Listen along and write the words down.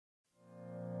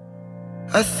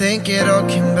I think it all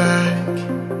came back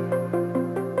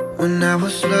when I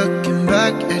was looking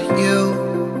back at you.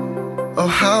 Oh,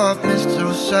 how I've missed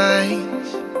those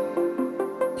sights.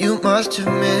 You must have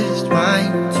missed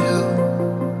mine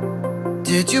too.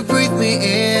 Did you breathe me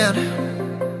in?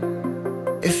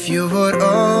 If you would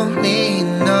only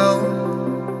know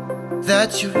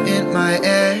that you're in my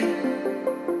air,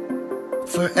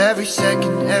 for every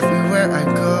second, everywhere I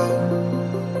go.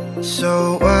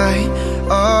 So why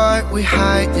are we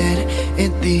hiding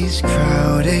in these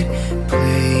crowded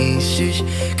places?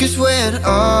 'Cause when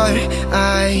our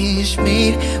eyes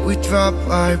meet, we drop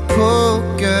our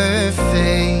poker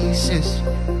faces.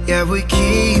 Yeah, we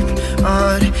keep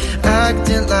on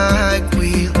acting like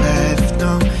we left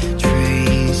no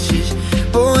traces.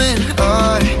 But when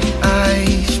our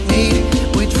eyes meet,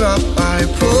 we drop our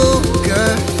poker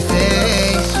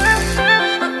faces.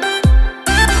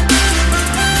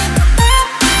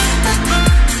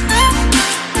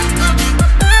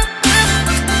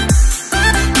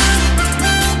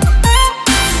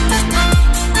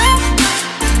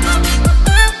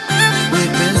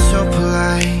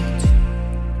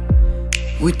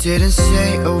 We didn't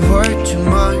say a word too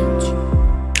much.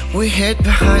 We hid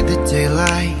behind the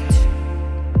daylight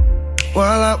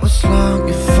while I was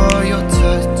longing for your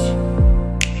touch.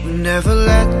 We never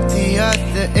let the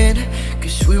other in,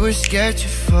 'cause we were scared to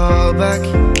fall back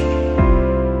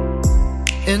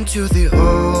into the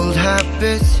old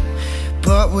habits.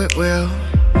 But we will,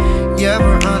 yeah,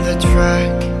 we're on the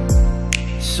track.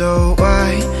 So why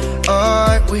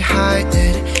are we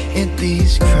hiding in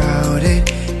these crowded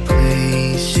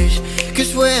places?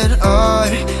 'Cause when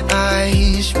our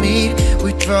eyes meet,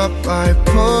 we drop our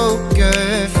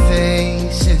poker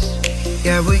faces.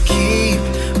 Yeah, we keep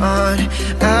on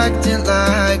acting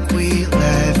like we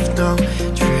left no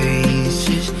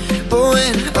traces. But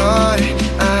when our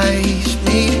eyes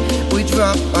meet, we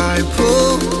drop our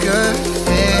poker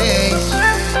faces.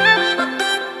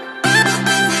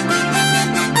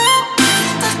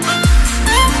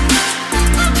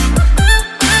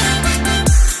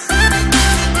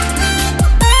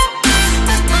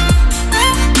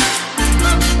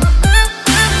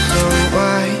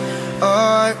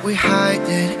 We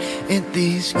hiding in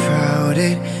these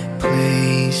crowded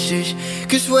places.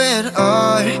 'Cause when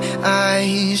our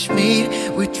eyes meet,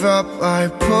 we drop our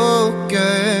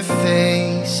poker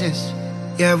faces.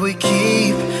 Yeah, we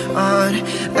keep on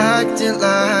acting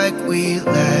like we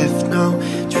left no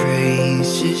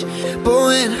traces. But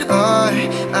when our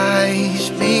eyes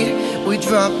meet, we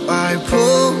drop our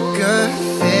poker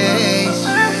faces.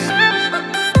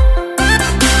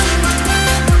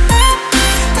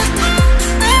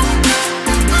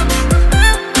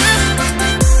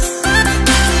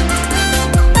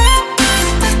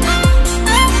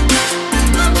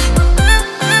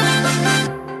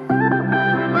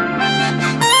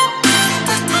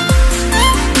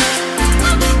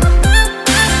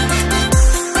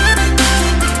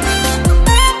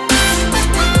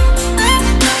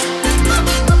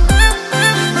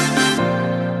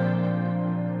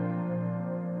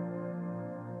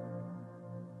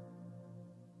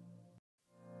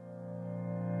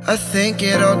 I think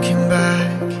it all came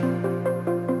back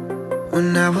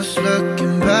when I was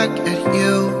looking back at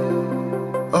you.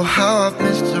 Oh, how I've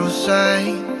missed those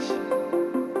sights.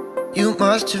 You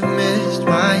must have missed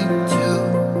mine too.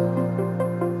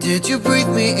 Did you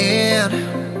breathe me in?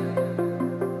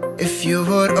 If you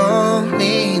would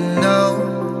only know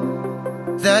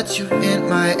that you're in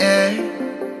my air,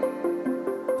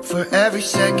 for every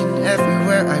second,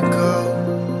 everywhere I go.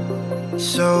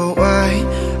 So why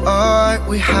are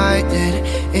we hiding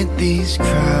in these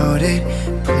crowded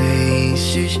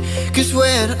places? 'Cause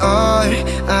when our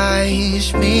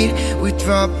eyes meet, we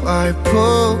drop our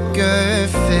poker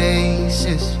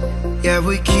faces. Yeah,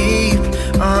 we keep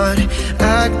on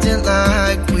acting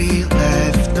like we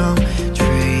left no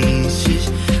traces.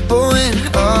 But when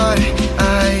our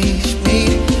eyes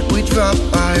meet, we drop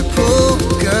our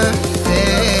poker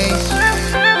faces.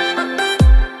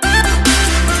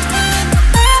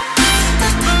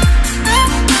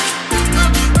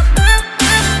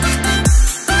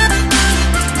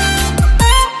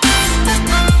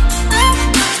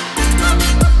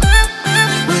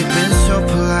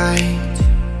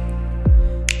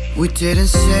 We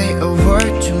didn't say a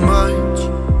word too much.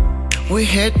 We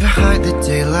hid behind the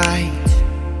daylight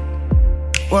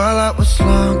while I was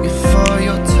longing for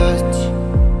your touch.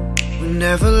 We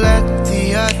never let the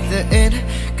other in,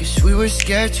 'cause we were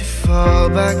scared to fall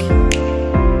back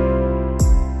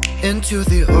into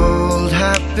the old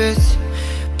habits.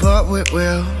 But we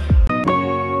will,